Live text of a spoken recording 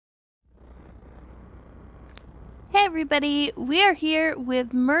everybody, we are here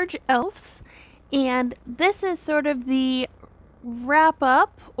with Merge Elves, and this is sort of the wrap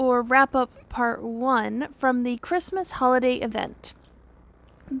up part 1 from the Christmas holiday event.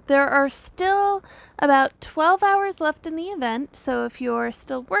 There are still about 12 hours left in the event, so if you're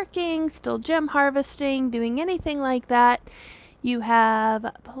still working, still gem harvesting, doing anything like that, you have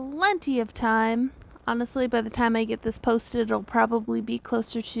plenty of time. Honestly, by the time I get this posted, it'll probably be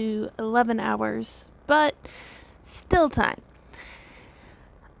closer to 11 hours, but still time.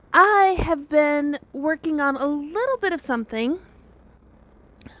 I have been working on a little bit of something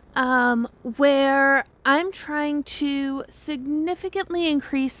where I'm trying to significantly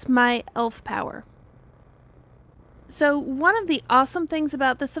increase my elf power. So one of the awesome things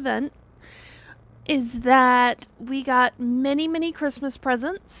about this event is that we got many Christmas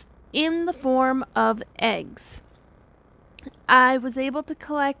presents in the form of eggs. I was able to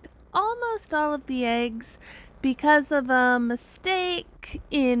collect almost all of the eggs. Because of a mistake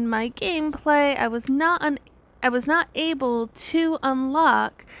in my gameplay, I was not able to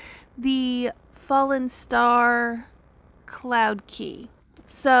unlock the Fallen Star cloud key.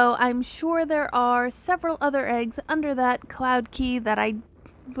 So I'm sure there are several other eggs under that cloud key that I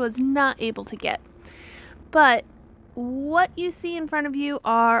was not able to get. But what you see in front of you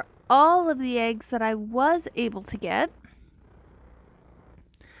are all of the eggs that I was able to get.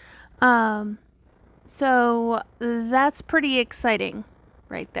 So that's pretty exciting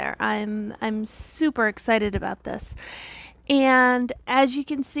right there. I'm super excited about this. And as you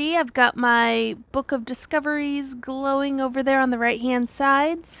can see, I've got my Book of Discoveries glowing over there on the right hand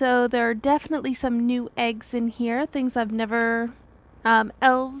side. So there are definitely some new eggs in here, things I've never,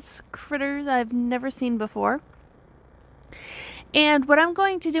 elves, critters I've never seen before. And what I'm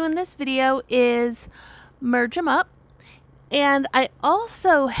going to do in this video is merge them up. And I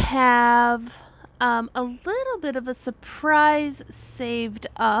also have a little bit of a surprise saved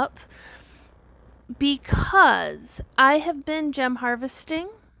up because I have been gem harvesting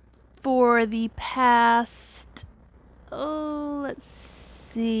for the past, let's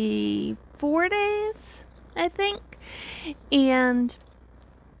see, 4 days, I think. And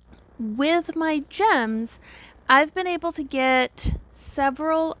with my gems, I've been able to get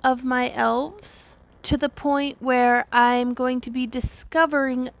several of my elves to the point where I'm going to be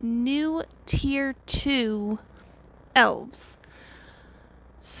discovering new tier 2 elves.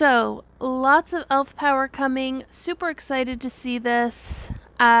 So, lots of elf power coming. Super excited to see this.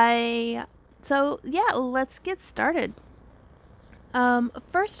 So yeah, let's get started.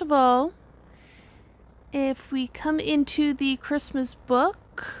 First of all, if we come into the Christmas book,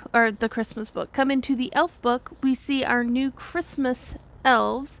 come into the elf book, we see our new Christmas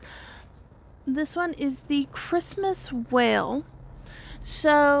elves. This one is the Christmas Whale.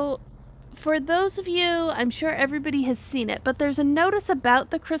 So, for those of you, I'm sure everybody has seen it, but there's a notice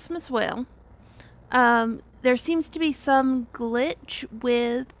about the Christmas Whale. There seems to be some glitch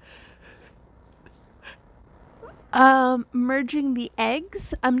with merging the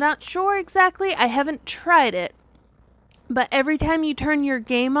eggs. I'm not sure exactly. I haven't tried it. But every time you turn your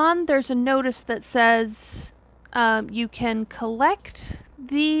game on, there's a notice that says you can collect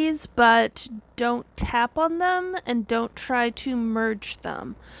these, but don't tap on them and don't try to merge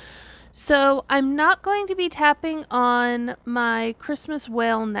them. So I'm not going to be tapping on my Christmas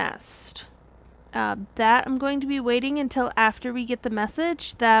whale nest. That I'm going to be waiting until after we get the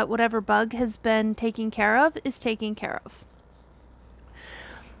message that whatever bug has been taken care of is taken care of.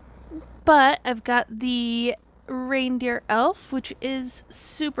 But I've got the reindeer elf, which is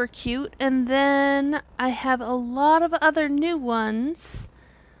super cute, and then I have a lot of other new ones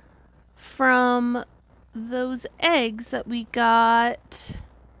from those eggs that we got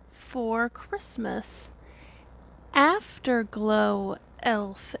for Christmas. Afterglow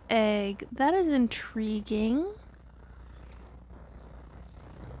elf egg. That is intriguing.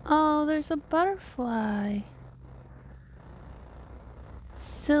 Oh, there's a butterfly.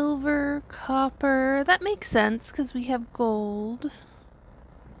 Silver, copper. That makes sense because we have gold.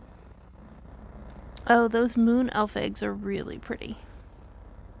 Oh, those moon elf eggs are really pretty.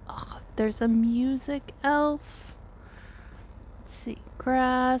 Oh, there's a music elf. Let's see,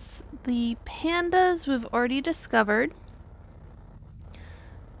 grass. The pandas we've already discovered.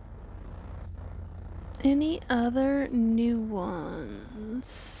 Any other new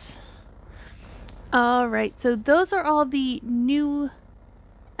ones? Alright, so those are all the new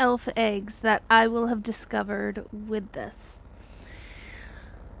elf eggs that I will have discovered with this.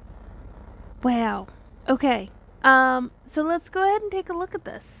 Wow. Okay. So let's go ahead and take a look at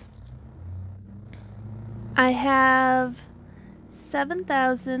this. I have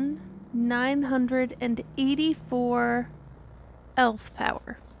 7,000 984 elf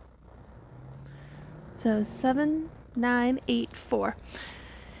power. So 7984.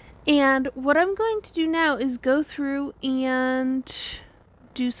 And what I'm going to do now is go through and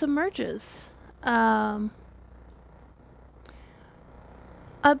do some merges.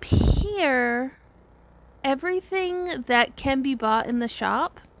 Up here, everything that can be bought in the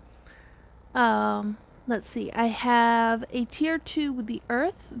shop. Let's see. I have a tier 2 with the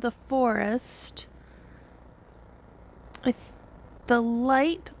earth, the forest, the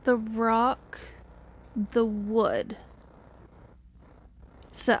light, the rock, the wood.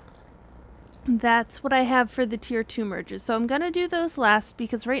 So that's what I have for the tier 2 merges. So I'm going to do those last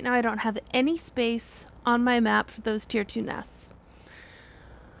because right now I don't have any space on my map for those tier 2 nests.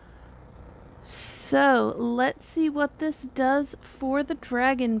 So let's see what this does for the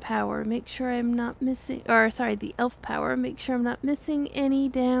dragon power. Make sure I'm not missing, or sorry, the elf power. Make sure I'm not missing any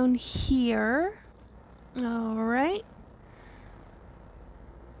down here. Alright.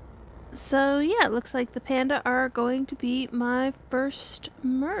 So yeah, it looks like the panda are going to be my first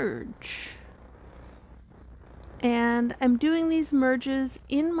merge. And I'm doing these merges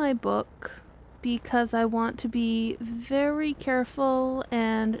in my book because I want to be very careful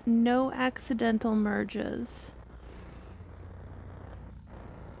and no accidental merges.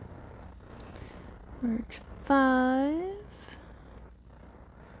 Merge 5.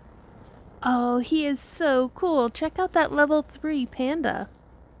 Oh, he is so cool. Check out that level 3 panda.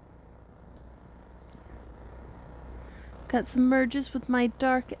 Got some merges with my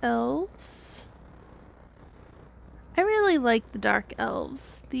dark elves. I really like the dark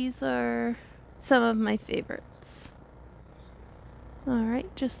elves. These are some of my favorites.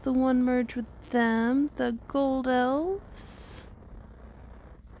 Alright, just the one merge with them. The gold elves.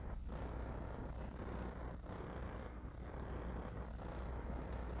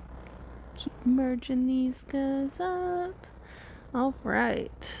 Keep merging these guys up.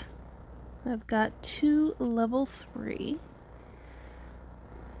 Alright. I've got 2 level 3.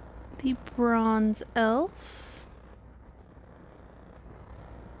 The bronze elf.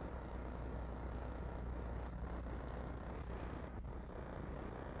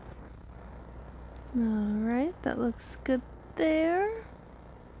 Alright, that looks good there.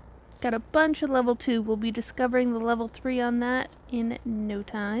 Got a bunch of level 2. We'll be discovering the level 3 on that in no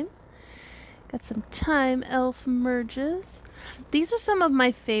time. Got some time elf merges. These are some of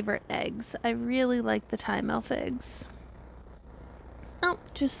my favorite eggs. I really like the time elf eggs. Oh,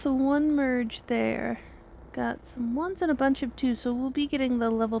 just the one merge there. Got some 1s and a bunch of 2s, so we'll be getting the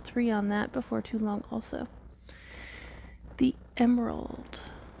level 3 on that before too long also. The emerald.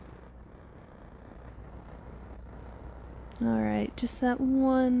 Alright, just that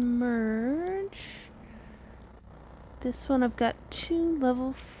one merge. This one I've got 2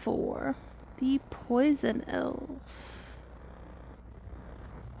 level 4. The poison elf.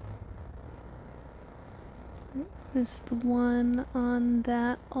 There's the one on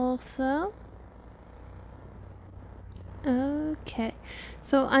that also. Okay,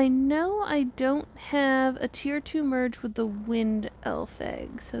 so I know I don't have a tier 2 merge with the wind elf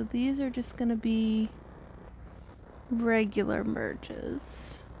egg, so these are just gonna be regular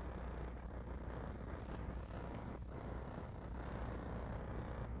merges.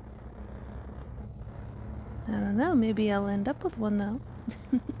 I don't know, maybe I'll end up with one though.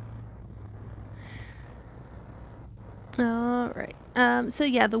 Alright, so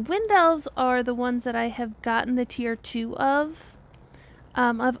yeah, the wind elves are the ones that I have gotten the tier 2 of.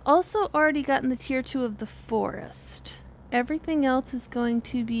 I've also already gotten the tier 2 of the forest. Everything else is going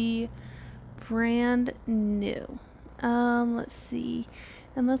to be brand new. Let's see.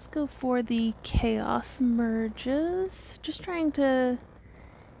 And let's go for the chaos merges. Just trying to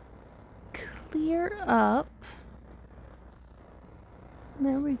clear up.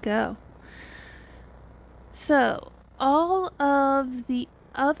 There we go. So, all of the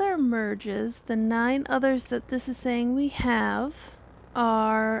other merges, the 9 others that this is saying we have,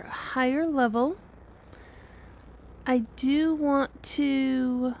 are higher level. I do want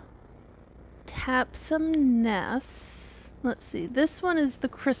to tap some nests. Let's see, this one is the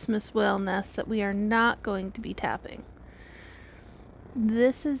Christmas whale nest that we are not going to be tapping.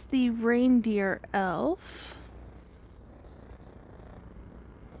 This is the reindeer elf.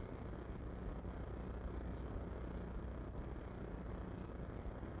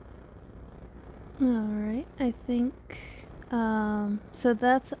 Alright, I think, so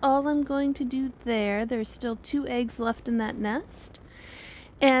that's all I'm going to do there. There's still 2 eggs left in that nest.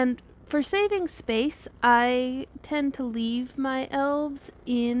 And for saving space, I tend to leave my elves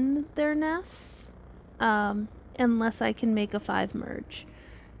in their nests, unless I can make a 5 merge.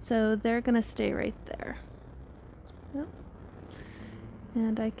 So they're gonna stay right there. Yep.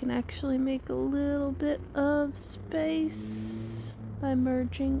 And I can actually make a little bit of space by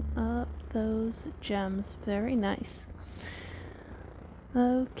merging up those gems. Very nice.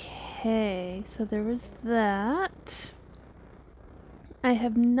 Okay, so there was that. I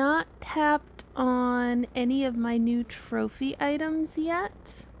have not tapped on any of my new trophy items yet.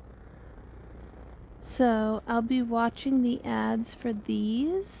 So I'll be watching the ads for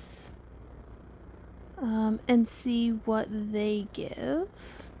these and see what they give,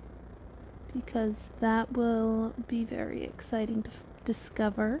 because that will be very exciting to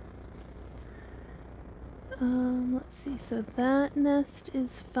discover. Let's see, so that nest is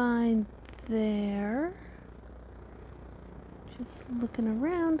fine there. Just looking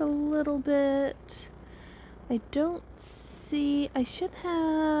around a little bit. I don't see, I should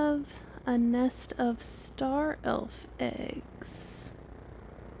have a nest of star elf eggs.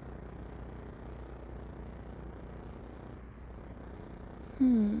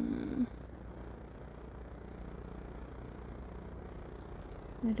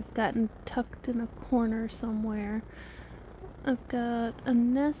 Might have gotten tucked in a corner somewhere. I've got a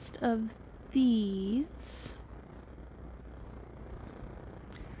nest of these.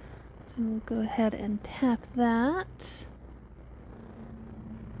 So we'll go ahead and tap that.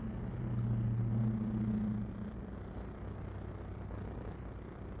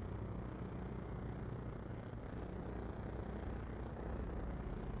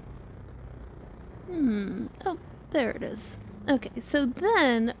 Oh, there it is. Okay, so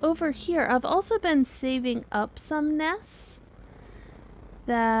then over here, I've also been saving up some nests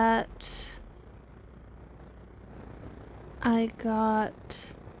that I got.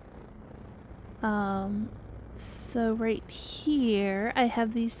 So right here, I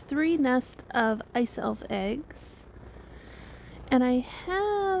have these 3 nests of ice elf eggs. And I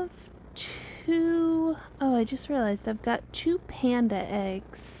have 2... Oh, I just realized I've got 2 panda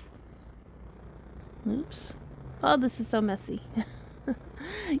eggs. Oops. Oh, this is so messy.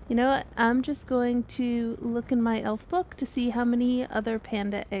 You know what? I'm just going to look in my elf book to see how many other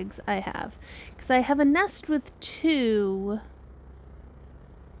panda eggs I have. Because I have a nest with 2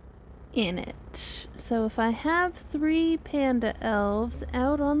 in it. So if I have 3 panda elves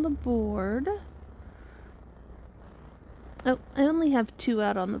out on the board... Oh, I only have 2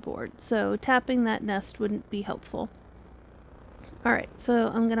 out on the board, so tapping that nest wouldn't be helpful. Alright,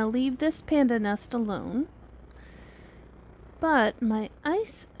 so I'm going to leave this panda nest alone. But my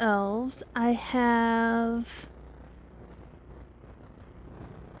ice elves, I have...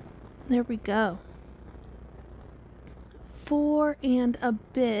 There we go. 4 and a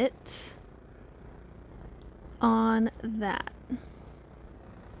bit on that.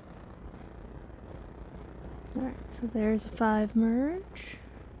 Alright, so there's a 5 merge.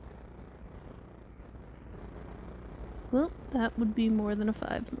 Well, that would be more than a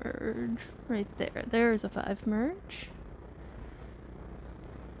 5 merge. Right there. There's a 5 merge.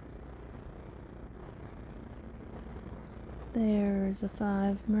 There's a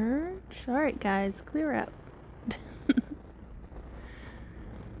 5 merge. Alright guys, clear out.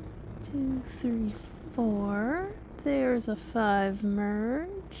 2, 3, 4. There's a 5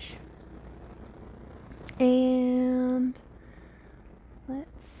 merge. And let's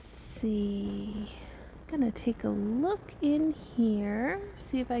see. I'm gonna take a look in here,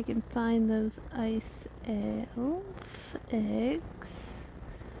 see if I can find those ice elf eggs.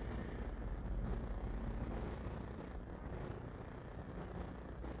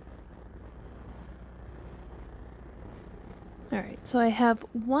 Alright, so I have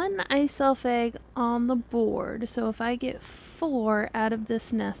 1 ice elf egg on the board, so if I get 4 out of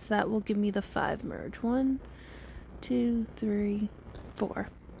this nest, that will give me the 5 merge. 1, 2, 3, 4.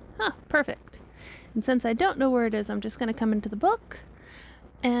 Huh, perfect. And since I don't know where it is, I'm just going to come into the book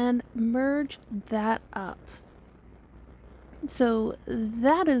and merge that up. So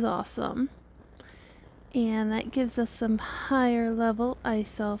that is awesome. And that gives us some higher level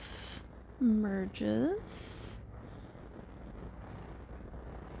ice elf merges.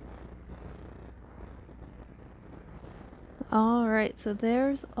 Alright, so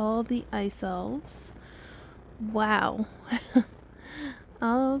there's all the ice elves. Wow.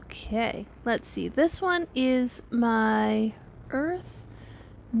 Okay, let's see. This one is my Earth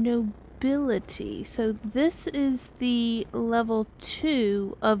Nobility. So this is the level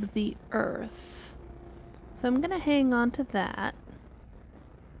 2 of the Earth. So I'm going to hang on to that.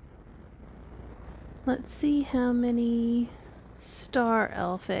 Let's see how many star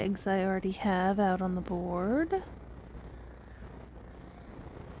elf eggs I already have out on the board.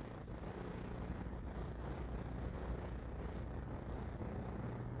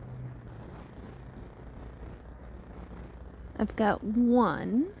 I've got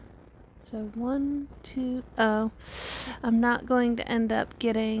one. So 1, 2, oh. I'm not going to end up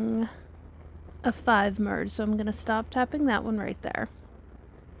getting a 5 merge, so I'm going to stop tapping that one right there.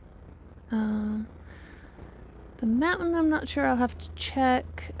 The mountain, I'm not sure, I'll have to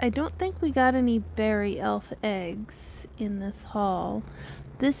check. I don't think we got any berry elf eggs in this haul.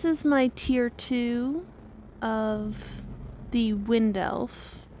 This is my tier 2 of the wind elf.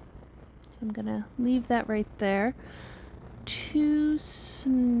 So I'm going to leave that right there. 2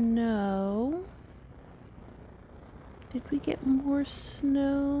 snow. Did we get more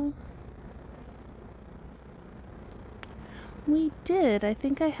snow? We did. I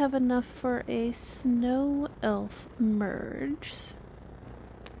think I have enough for a snow elf merge.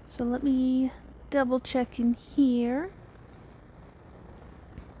 So let me double check in here.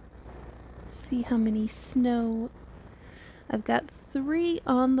 See how many snow. I've got 3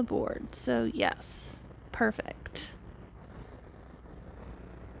 on the board, so yes, perfect.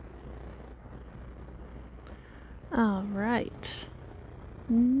 All right.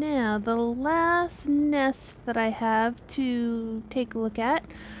 Now, the last nests that I have to take a look at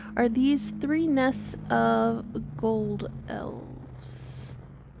are these 3 nests of gold elves.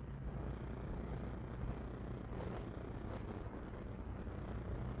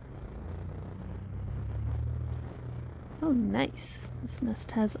 Oh, nice. This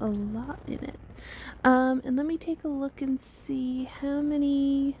nest has a lot in it. And let me take a look and see how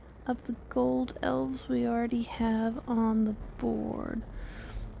many of the gold elves we already have on the board.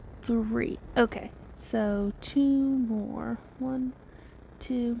 3. Okay, so 2 more. 1,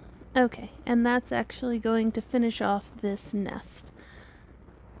 2. Okay, and that's actually going to finish off this nest.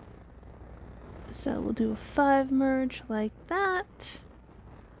 So we'll do a 5 merge like that.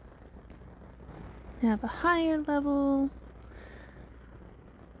 Have a higher level.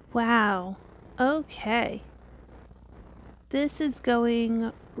 Wow. Okay. This is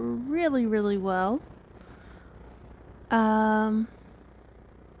going really, really well.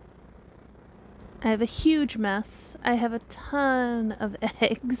 I have a huge mess. I have a ton of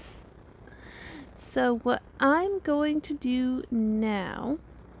eggs. So what I'm going to do now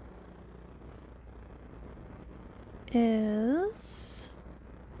is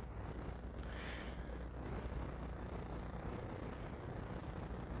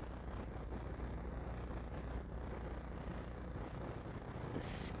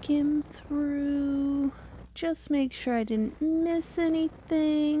skim through, just make sure I didn't miss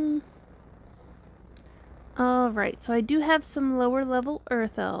anything. Alright, so I do have some lower level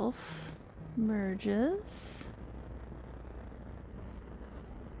earth elf merges.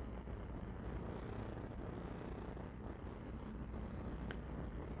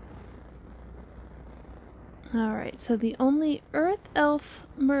 Alright, so the only earth elf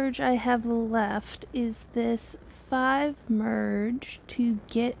merge I have left is this 5 merge to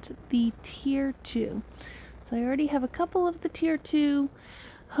get the tier 2. So I already have a couple of the tier 2.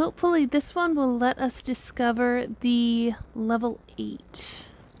 Hopefully this one will let us discover the level 8.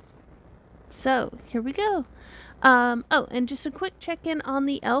 So, here we go. Oh, and just a quick check-in on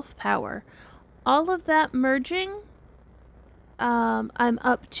the elf power. All of that merging, I'm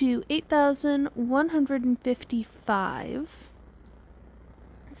up to 8,155.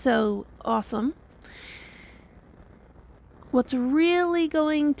 So, awesome. What's really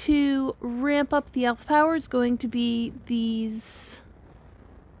going to ramp up the elf power is going to be these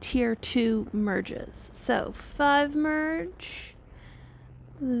tier 2 merges. So 5 merge.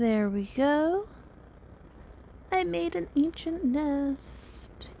 There we go. I made an ancient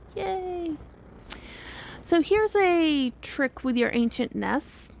nest. Yay! So here's a trick with your ancient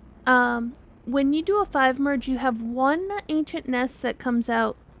nests. When you do a 5 merge, you have one ancient nest that comes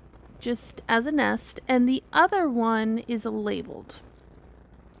out just as a nest, and the other one is labeled.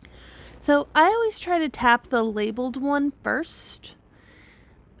 So I always try to tap the labeled one first.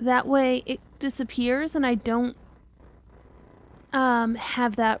 That way it disappears and I don't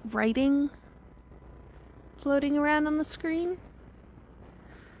have that writing floating around on the screen.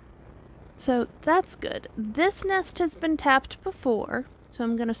 So that's good. This nest has been tapped before, so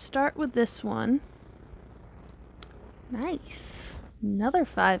I'm going to start with this one. Nice. Another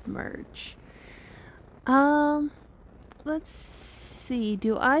 5 merge. Let's see.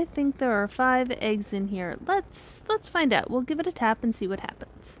 Do I think there are 5 eggs in here? Let's find out. We'll give it a tap and see what happens.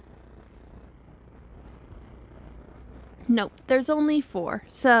 Nope, there's only 4,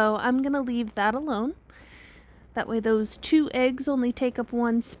 so I'm gonna leave that alone. That way those 2 eggs only take up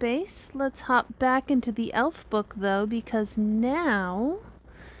 1 space. Let's hop back into the elf book though, because now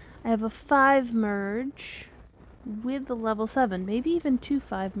I have a 5 merge with the level 7, maybe even 2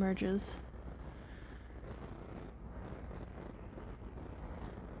 5 merges.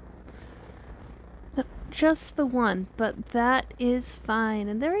 just the one, but that is fine.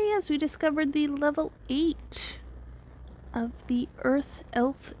 And there he is. We discovered the level 8 of the Earth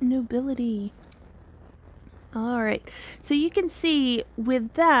Elf Nobility. Alright, so you can see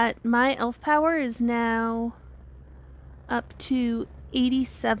with that, my elf power is now up to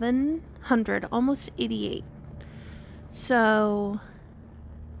 8,700, almost 88. So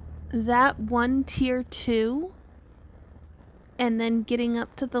that one tier 2 and then getting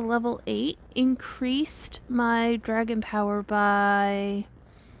up to the level 8 increased my dragon power by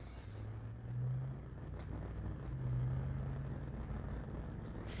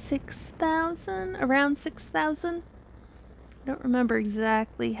around 6,000. I don't remember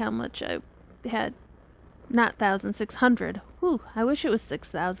exactly how much I had. Not 1,600. Whew, I wish it was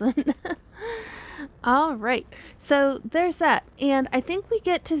 6,000. Alright, so there's that. And I think we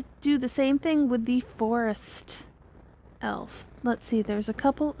get to do the same thing with the forest elf. Let's see, there's a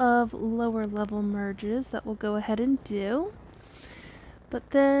couple of lower level merges that we'll go ahead and do.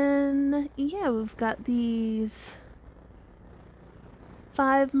 But then, yeah, we've got these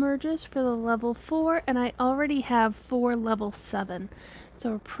 5 merges for the level 4, and I already have 4 level 7.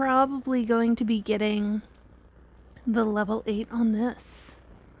 So we're probably going to be getting the level 8 on this.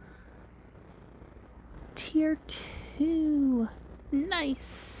 Tier 2.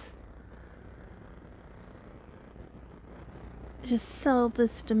 Nice. Just sell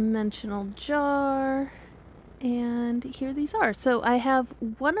this dimensional jar. And here these are. So I have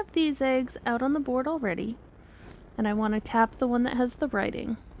one of these eggs out on the board already. And I want to tap the one that has the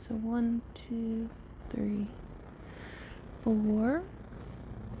writing. So 1, 2, 3, 4,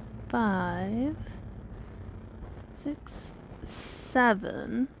 5, 6,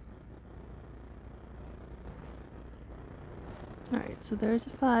 7. Alright, so there's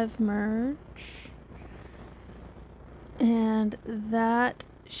a 5 merge. And that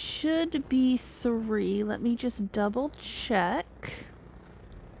should be 3. Let me just double check.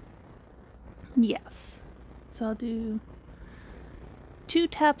 Yes. So I'll do 2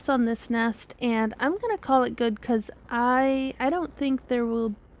 taps on this nest, and I'm gonna call it good because I don't think there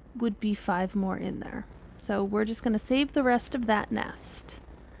would be 5 more in there. So we're just gonna save the rest of that nest.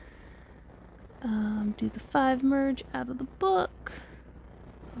 Do the 5 merge out of the book.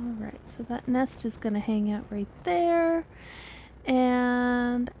 Alright, so that nest is gonna hang out right there.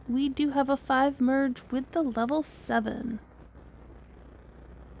 And we do have a 5 merge with the level 7.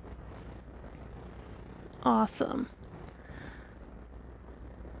 Awesome.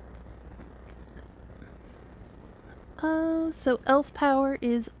 So elf power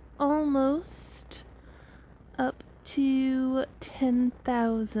is almost up to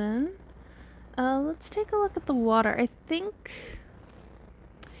 10,000. Let's take a look at the water. I think...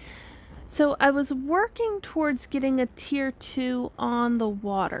 So I was working towards getting a tier 2 on the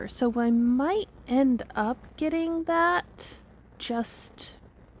water. So I might end up getting that just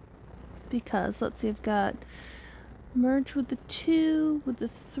because. Let's see, I've got merge with the 2, with the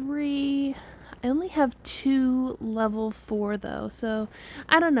 3. I only have 2 level 4 though, so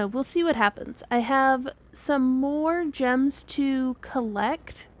I don't know. We'll see what happens. I have some more gems to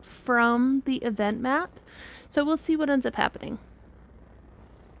collect from the event map, so we'll see what ends up happening.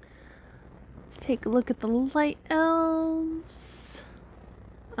 Let's take a look at the light elves.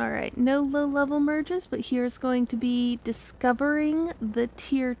 Alright, no low level merges, but here's going to be discovering the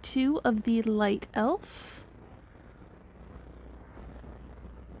tier 2 of the light elf.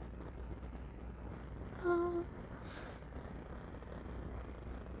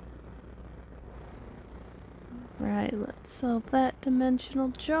 Right, let's sell that dimensional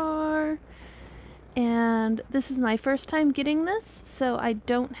jar. And this is my first time getting this, so I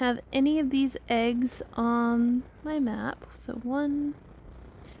don't have any of these eggs on my map. So 1,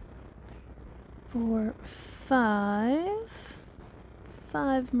 4, 5.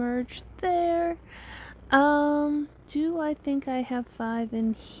 5 merge there. Do I think I have 5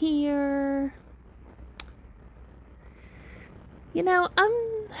 in here? You know, I'm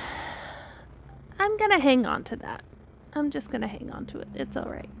gonna hang on to that. I'm just gonna hang on to it. It's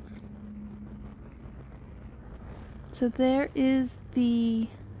alright. So there is the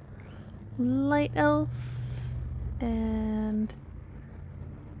light elf and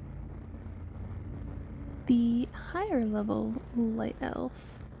the higher level light elf.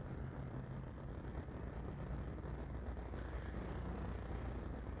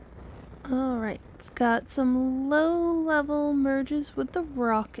 Alright, I've got some low level merges with the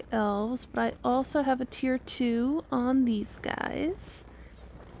rock elves, but I also have a tier 2 on these guys.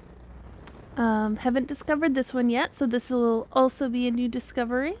 Haven't discovered this one yet, so this will also be a new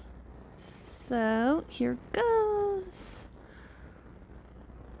discovery. So here goes.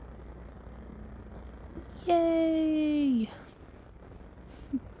 Yay!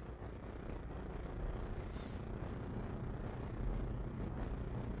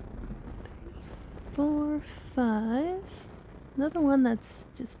 4, 5. Another one that's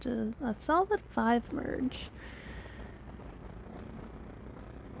just a solid 5 merge.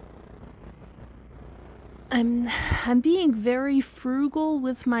 I'm being very frugal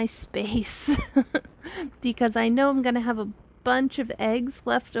with my space because I know I'm gonna have a bunch of eggs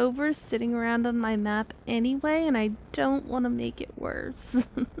left over sitting around on my map anyway, and I don't want to make it worse.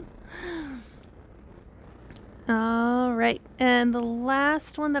 Alright, and the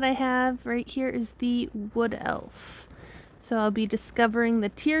last one that I have right here is the Wood Elf. So I'll be discovering the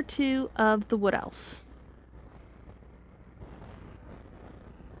tier 2 of the Wood Elf.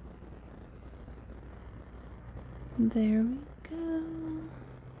 There we go.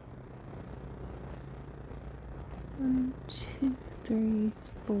 1, 2, 3,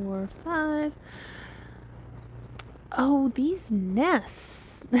 4, 5. Oh, these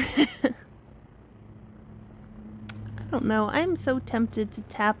nests. I don't know. I'm so tempted to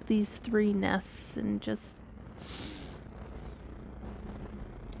tap these 3 nests and just...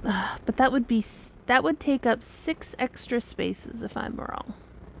 but that would take up 6 extra spaces if I'm wrong.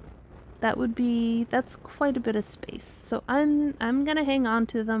 That's quite a bit of space. So I'm gonna hang on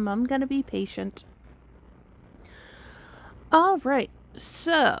to them. I'm gonna be patient. Alright,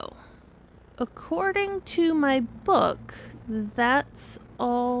 so according to my book, that's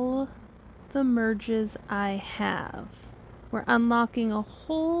all the merges I have. We're unlocking a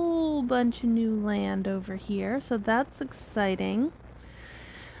whole bunch of new land over here, so that's exciting.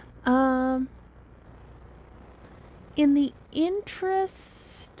 In the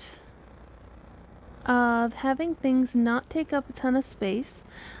interest of having things not take up a ton of space,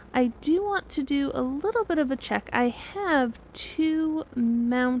 I do want to do a little bit of a check. I have 2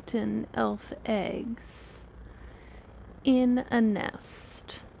 mountain elf eggs in a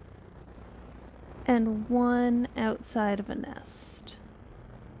nest and 1 outside of a nest.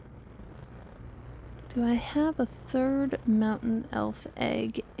 Do I have a 3rd mountain elf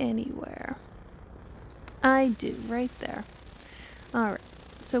egg anywhere? I do, right there. Alright,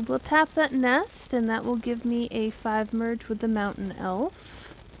 so we'll tap that nest and that will give me a 5 merge with the mountain elf.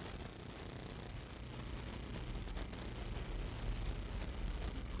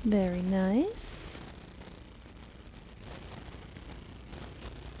 Very nice.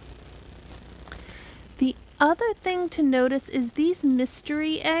 The other thing to notice is these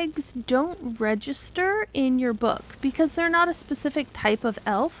mystery eggs don't register in your book because they're not a specific type of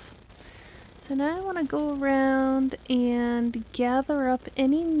elf. So now I want to go around and gather up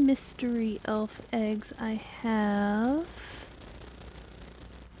any mystery elf eggs I have.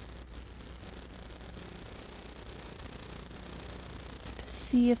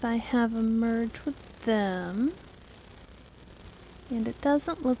 See if I have a merge with them. And it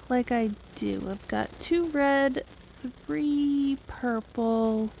doesn't look like I do. I've got 2 red, 3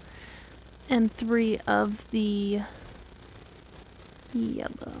 purple, and 3 of the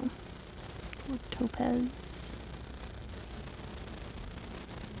yellow or topaz.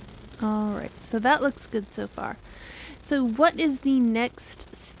 Alright, so that looks good so far. So what is the next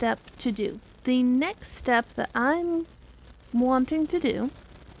step to do? The next step that I'm wanting to do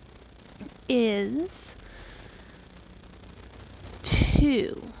is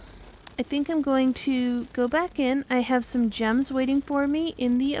I think I'm going to go back in. I have some gems waiting for me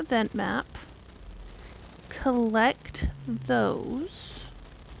in the event map. Collect those.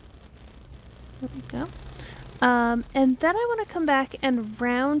 There we go. And then I want to come back and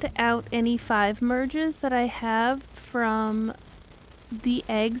round out any 5 merges that I have from the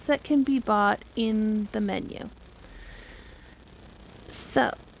eggs that can be bought in the menu.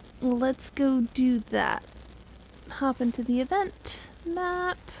 So, let's go do that. Hop into the event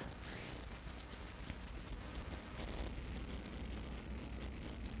map.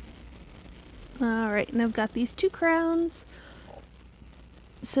 Alright, and I've got these 2 crowns.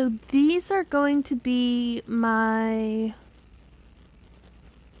 So these are going to be my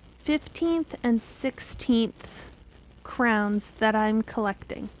 15th and 16th crowns that I'm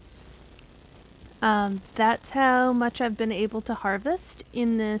collecting. That's how much I've been able to harvest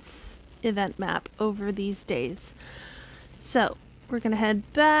in this event map over these days. So we're gonna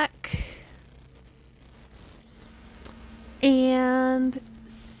head back and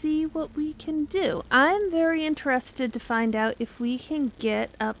see what we can do. I'm very interested to find out if we can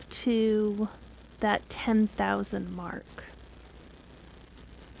get up to that 10,000 mark.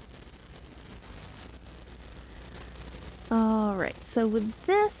 Alright, so with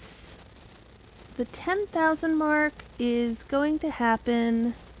this, the 10,000 mark is going to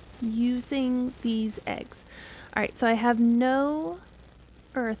happen using these eggs. Alright, so I have no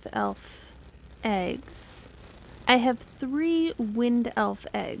earth elf eggs. I have 3 wind elf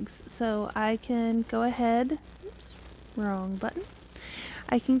eggs, so I can go ahead, oops, wrong button.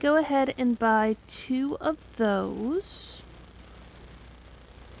 I can go ahead and buy 2 of those.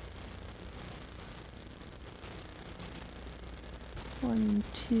 One,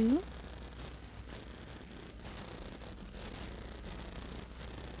 two.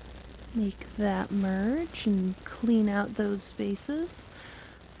 Make that merge and clean out those spaces.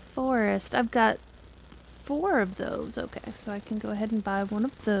 Forest, I've got 4 of those. Okay, so I can go ahead and buy 1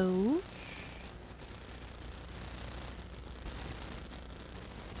 of those.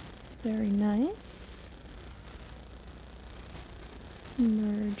 Very nice.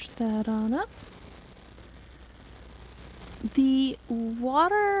 Merge that on up. The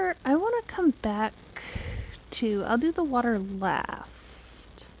water, I want to come back to, I'll do the water last.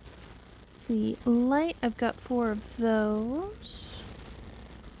 The light, I've got 4 of those.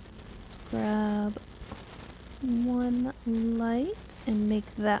 Let's grab 1 light and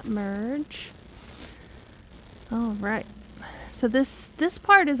make that merge. Alright, so this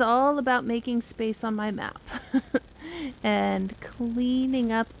part is all about making space on my map and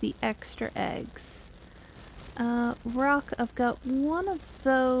cleaning up the extra eggs. Rock, I've got 1 of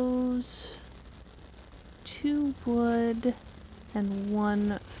those, 2 wood, and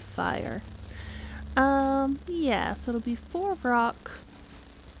 1 fire. Yeah, so it'll be 4 rock,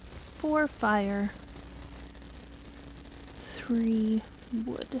 4 fire, 3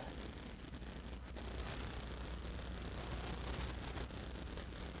 wood.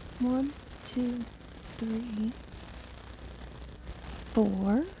 One, 2, 3,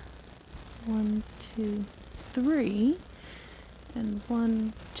 4. 1, 2, 3, and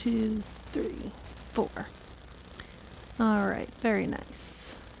 1, 2, 3, 4. Alright, very nice.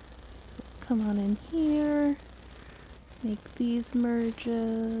 So come on in here, make these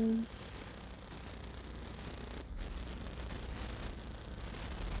merges.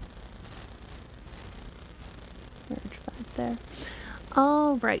 Merge 5 there.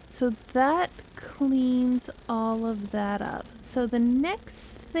 Alright, so that cleans all of that up. So the next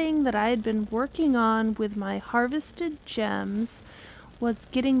thing that I had been working on with my harvested gems was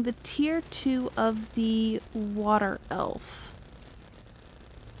getting the tier 2 of the water elf.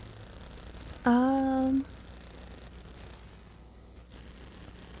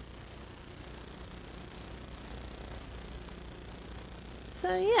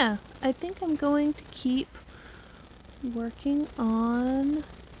 So yeah, I think I'm going to keep working on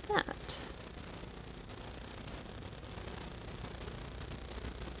that.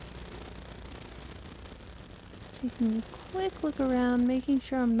 Taking a quick look around, making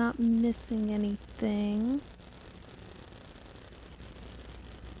sure I'm not missing anything.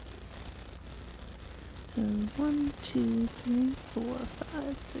 So 1, 2, 3, 4,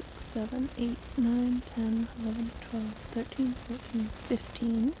 5, 6, 7, 8, 9, 10, 11, 12, 13, 14,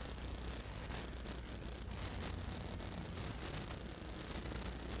 15.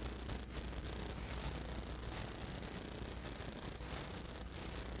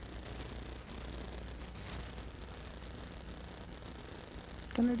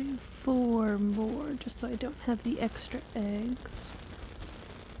 Gonna do 4 more just so I don't have the extra eggs.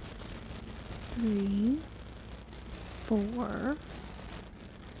 3, 4.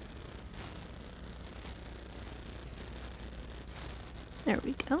 There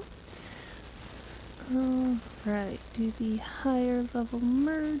we go. Alright, do the higher level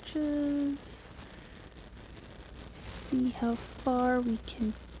merges. See how far we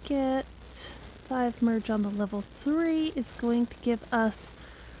can get. 5 merge on the level 3 is going to give us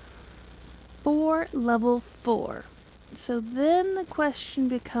 4 level 4. So then the question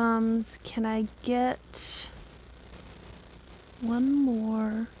becomes, can I get 1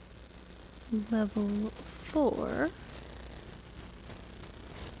 more level 4?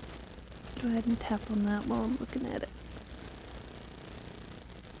 Go ahead and tap on that while I'm looking at it.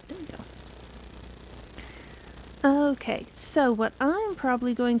 There we go. Okay, so what I'm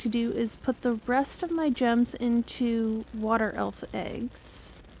probably going to do is put the rest of my gems into water elf eggs.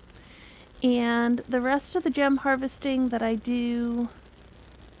 And the rest of the gem harvesting that I do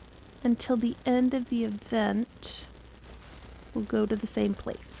until the end of the event will go to the same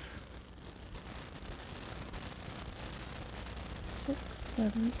place. 6,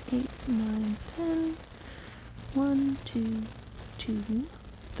 7, 8, 9, 10. 1, 2, 2,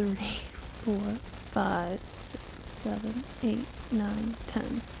 3, 4, 5, 6, 7, 8, 9,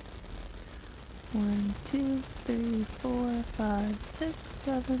 10. 1, 2, 3, 4, 5, 6,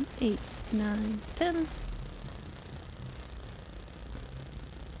 7, 8, 9, 10.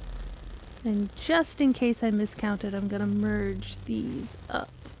 And just in case I miscounted, I'm going to merge these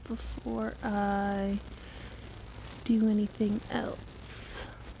up before I do anything else.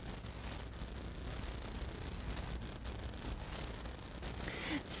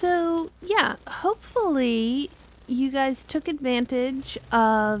 So, yeah, hopefully you guys took advantage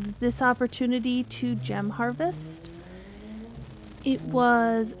of this opportunity to gem harvest. It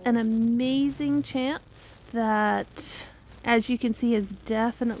was an amazing chance that, as you can see, has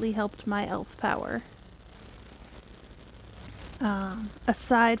definitely helped my elf power.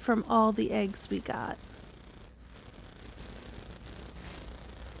 Aside from all the eggs we got.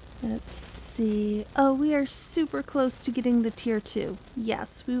 Let's see. Oh, we are super close to getting the tier 2. Yes,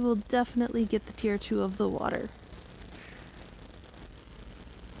 we will definitely get the tier 2 of the water.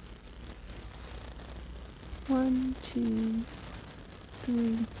 One, two,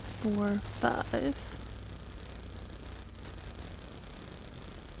 three, 4, 5.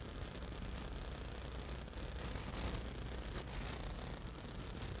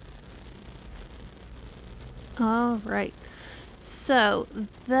 All right. So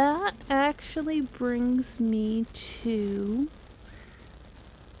that actually brings me to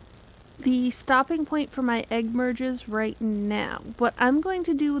the stopping point for my egg merges right now. What I'm going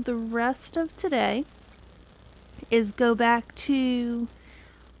to do the rest of today is go back to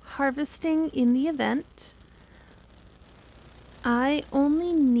harvesting in the event. I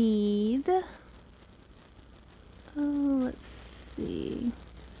only need, let's see,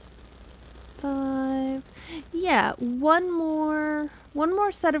 5. Yeah, one more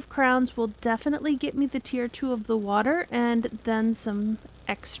set of crowns will definitely get me the tier 2 of the water, and then some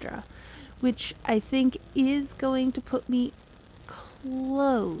extra, which I think is going to put me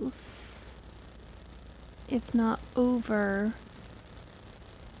close, if not over,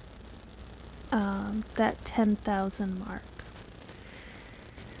 that 10,000 mark.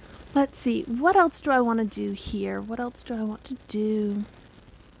 Let's see, what else do I want to do here? What else do I want to do?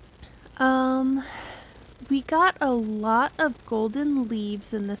 We got a lot of golden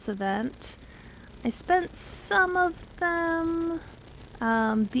leaves in this event. I spent some of them.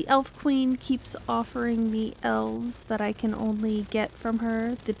 The Elf Queen keeps offering me elves that I can only get from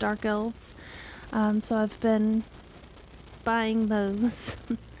her, the Dark Elves. So I've been buying those.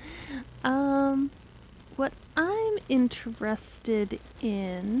 What I'm interested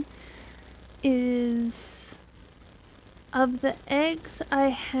in is, of the eggs I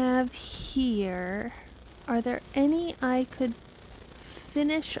have here, are there any I could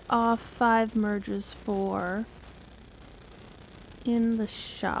finish off 5 merges for in the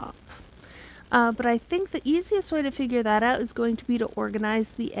shop? But I think the easiest way to figure that out is going to be to organize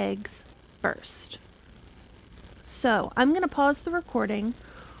the eggs first. So I'm going to pause the recording,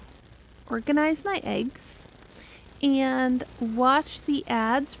 organize my eggs, and watch the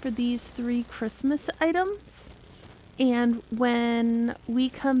ads for these 3 Christmas items. And when we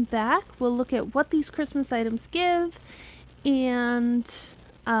come back, we'll look at what these Christmas items give and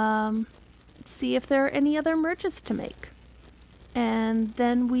see if there are any other merges to make. And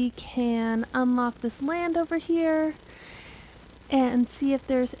then we can unlock this land over here and see if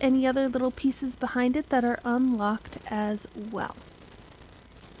there's any other little pieces behind it that are unlocked as well.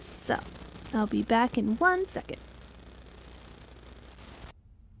 So, I'll be back in 1 second.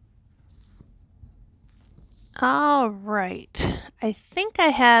 Alright, I think I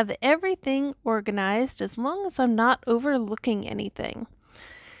have everything organized as long as I'm not overlooking anything.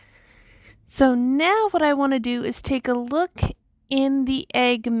 So now what I want to do is take a look in the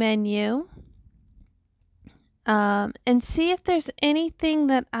egg menu and see if there's anything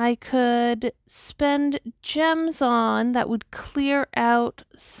that I could spend gems on that would clear out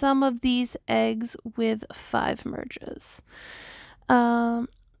some of these eggs with 5 merges.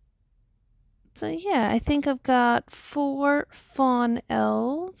 So yeah, I think I've got 4 fawn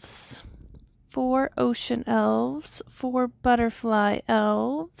elves, 4 ocean elves, 4 butterfly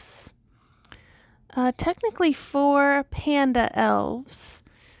elves, technically 4 panda elves,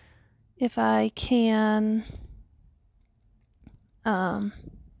 if I can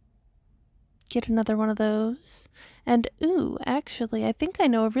get another one of those. And ooh, actually, I think I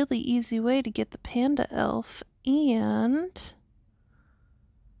know a really easy way to get the panda elf and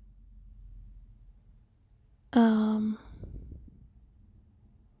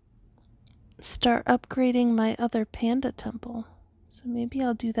start upgrading my other panda temple. So maybe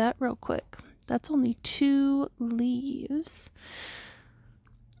I'll do that real quick. That's only 2 leaves.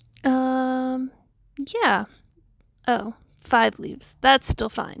 Yeah. Oh, 5 leaves. That's still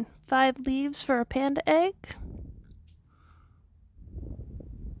fine. 5 leaves for a panda egg.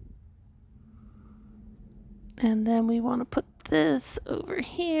 And then we want to put this over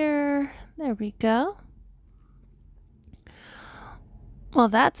here. There we go. Well,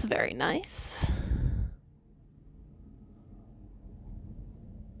 that's very nice.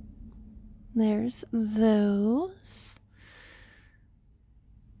 There's those.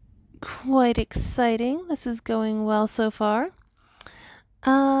 Quite exciting. This is going well so far.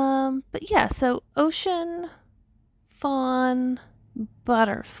 But yeah, so ocean, fawn,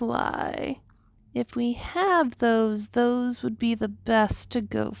 butterfly. If we have those would be the best to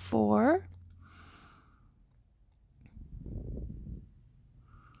go for.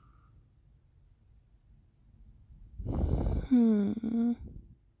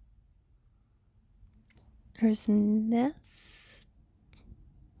 There's a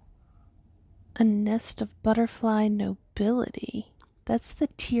nest of butterfly nobility. That's the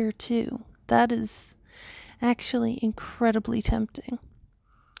tier 2. That is actually incredibly tempting.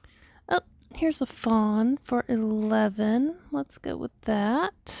 Oh, here's a fawn for 11. Let's go with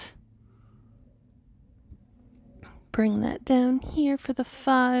that. Bring that down here for the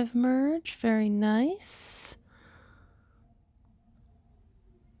 5 merge. Very nice.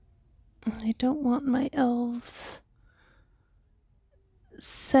 I don't want my elves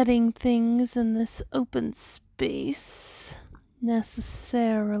setting things in this open space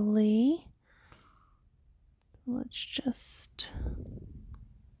necessarily. Let's just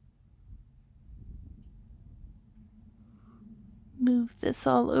move this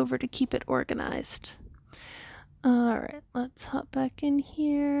all over to keep it organized. Alright, let's hop back in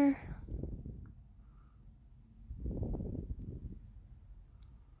here.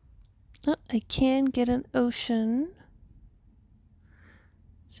 Oh, I can get an ocean.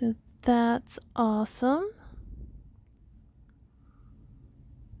 So that's awesome.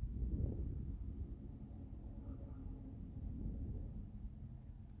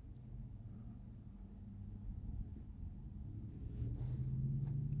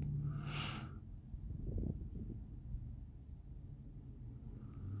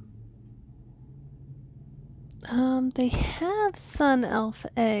 They have sun elf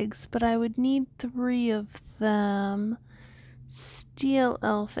eggs, but I would need 3 of them. Steel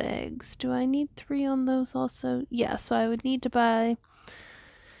elf eggs. Do I need 3 on those also? Yeah, so I would need to buy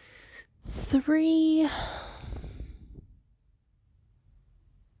 3.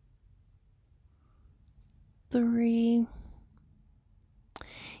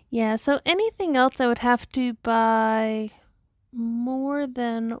 Yeah, so anything else I would have to buy more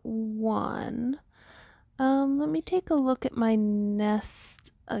than 1. Let me take a look at my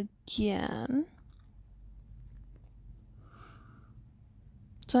nest again.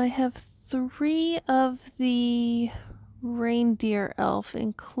 So I have 3 of the reindeer elf,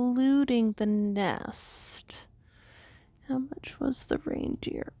 including the nest. How much was the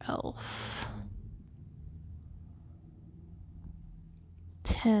reindeer elf?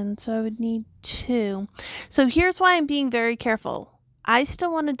 10, so I would need 2. So here's why I'm being very careful. I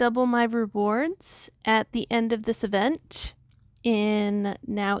still want to double my rewards at the end of this event in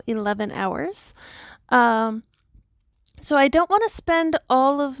now 11 hours. So I don't want to spend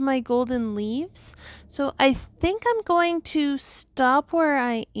all of my golden leaves. So I think I'm going to stop where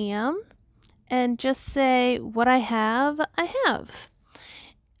I am and just say what I have, I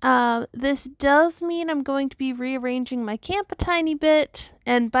have. This does mean I'm going to be rearranging my camp a tiny bit,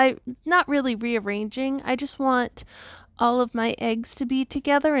 and by not really rearranging, I just want all of my eggs to be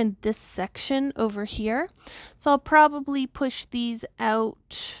together in this section over here. So I'll probably push these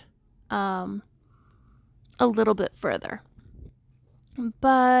out a little bit further.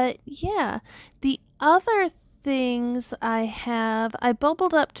 But yeah, the other things I have, I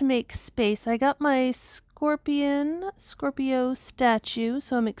bubbled up to make space. I got my Scorpio statue,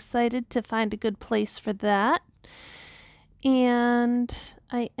 so I'm excited to find a good place for that. And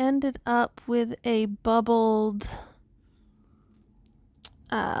I ended up with a bubbled,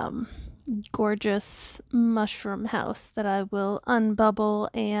 gorgeous mushroom house that I will unbubble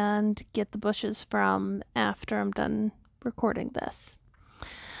and get the bushes from after I'm done recording this.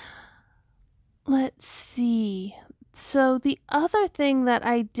 Let's see. So the other thing that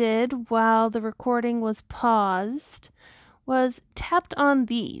I did while the recording was paused was tapped on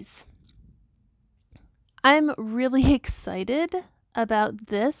these. I'm really excited about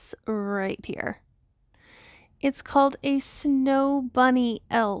this right here. It's called a snow bunny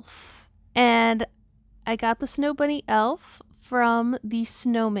elf, and I got the snow bunny elf from the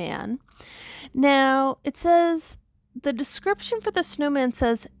snowman. Now, it says, the description for the snowman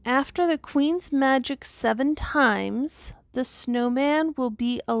says, after the queen's magic 7 times, the snowman will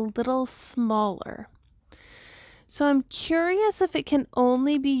be a little smaller. So I'm curious if it can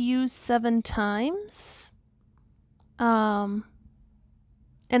only be used 7 times.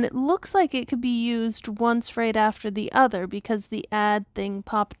 And it looks like it could be used once right after the other because the ad thing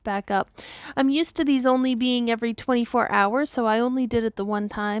popped back up. I'm used to these only being every 24 hours, so I only did it the one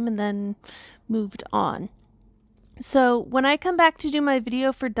time and then moved on. So when I come back to do my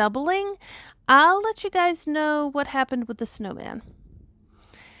video for doubling, I'll let you guys know what happened with the snowman.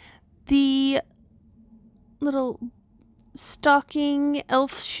 The little stocking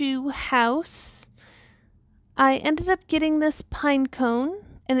elf shoe house, I ended up getting this pine cone,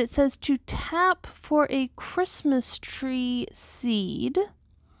 and it says to tap for a Christmas tree seed.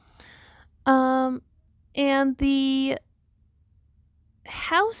 And the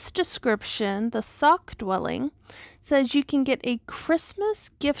house description, the sock dwelling, says you can get a Christmas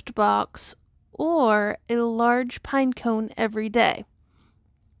gift box or a large pine cone every day.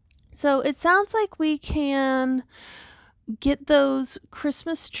 So it sounds like we can get those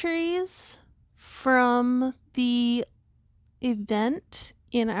Christmas trees from the event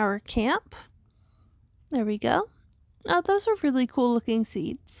in our camp. There we go. Oh, those are really cool looking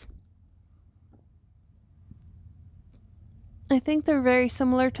seeds. I think they're very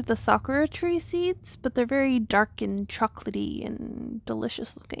similar to the sakura tree seeds, but they're very dark and chocolatey and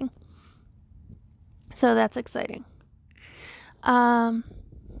delicious looking. So that's exciting. But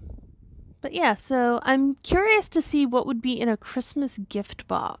yeah, so I'm curious to see what would be in a Christmas gift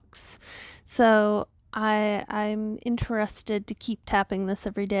box. So I'm interested to keep tapping this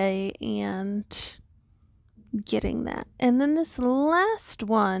every day and getting that. And then this last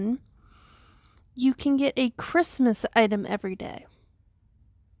one, you can get a Christmas item every day.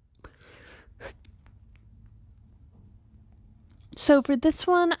 So for this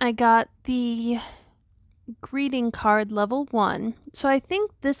one, I got the greeting card level 1. So I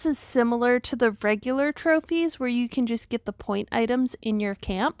think this is similar to the regular trophies where you can just get the point items in your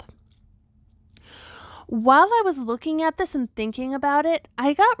camp. While I was looking at this and thinking about it,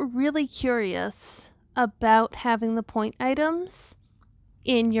 I got really curious about having the point items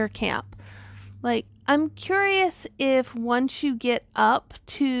in your camp. Like, I'm curious if once you get up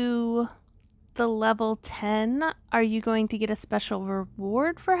to the level 10, are you going to get a special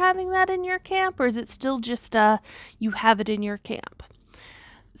reward for having that in your camp, or is it still just you have it in your camp?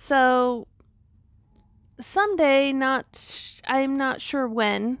 So someday, I'm not sure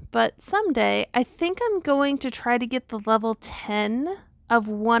when, but someday I think I'm going to try to get the level 10 of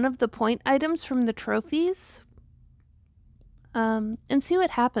one of the point items from the trophies, and see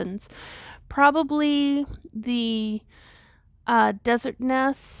what happens. Probably the desert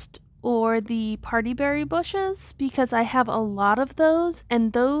nest or the party berry bushes, because I have a lot of those,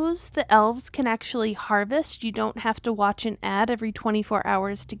 and those the elves can actually harvest. You don't have to watch an ad every 24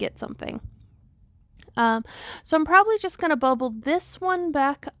 hours to get something. So I'm probably just going to bubble this one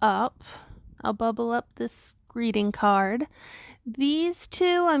back up. I'll bubble up this greeting card. These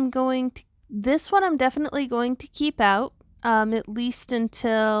two this one I'm definitely going to keep out, at least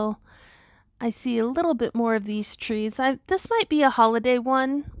until I see a little bit more of these trees. This might be a holiday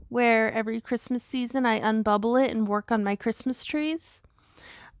one where every Christmas season I unbubble it and work on my Christmas trees.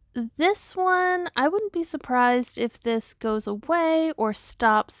 This one, I wouldn't be surprised if this goes away or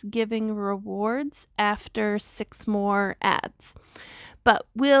stops giving rewards after 6 more ads. But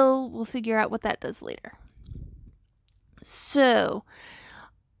we'll figure out what that does later. So,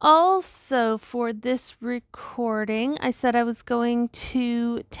 also for this recording, I said I was going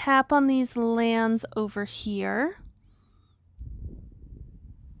to tap on these lands over here.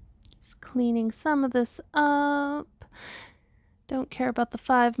 Just cleaning some of this up. Don't care about the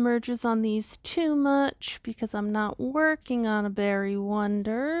 5 merges on these too much because I'm not working on a berry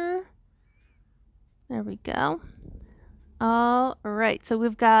wonder. There we go. All right, so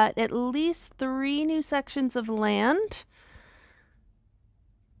we've got at least 3 new sections of land.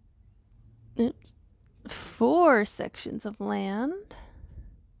 Oops. 4 sections of land.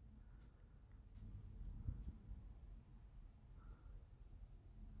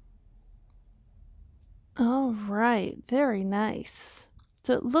 All right, very nice.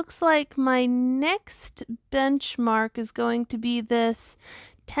 So it looks like my next benchmark is going to be this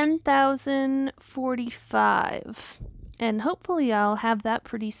 10,045. And hopefully I'll have that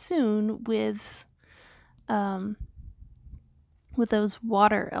pretty soon with those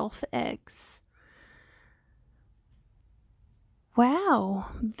water elf eggs. Wow,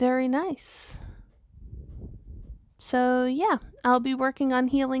 very nice. So yeah, I'll be working on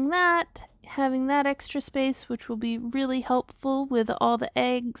healing that, having that extra space, which will be really helpful with all the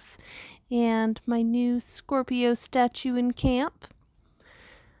eggs and my new Scorpio statue in camp.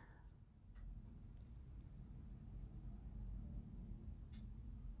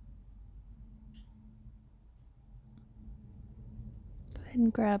 Go ahead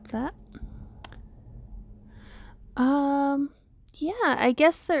and grab that. Yeah, I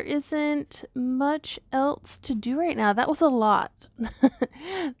guess there isn't much else to do right now. That was a lot.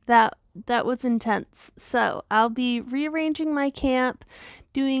 that that was intense. So, I'll be rearranging my camp,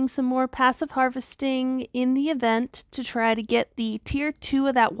 doing some more passive harvesting in the event to try to get the tier 2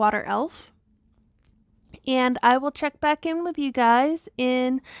 of that water elf. And I will check back in with you guys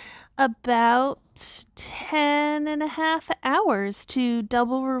in about 10.5 hours to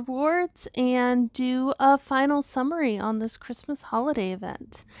double rewards and do a final summary on this Christmas holiday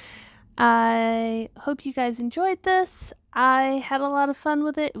event. I hope you guys enjoyed this. I had a lot of fun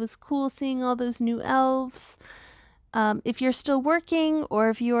with it. It was cool seeing all those new elves. If you're still working or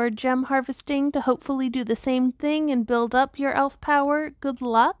if you're gem harvesting to hopefully do the same thing and build up your elf power, good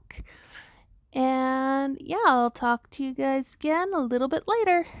luck. And yeah, I'll talk to you guys again a little bit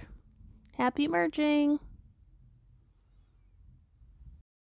later. Happy merging!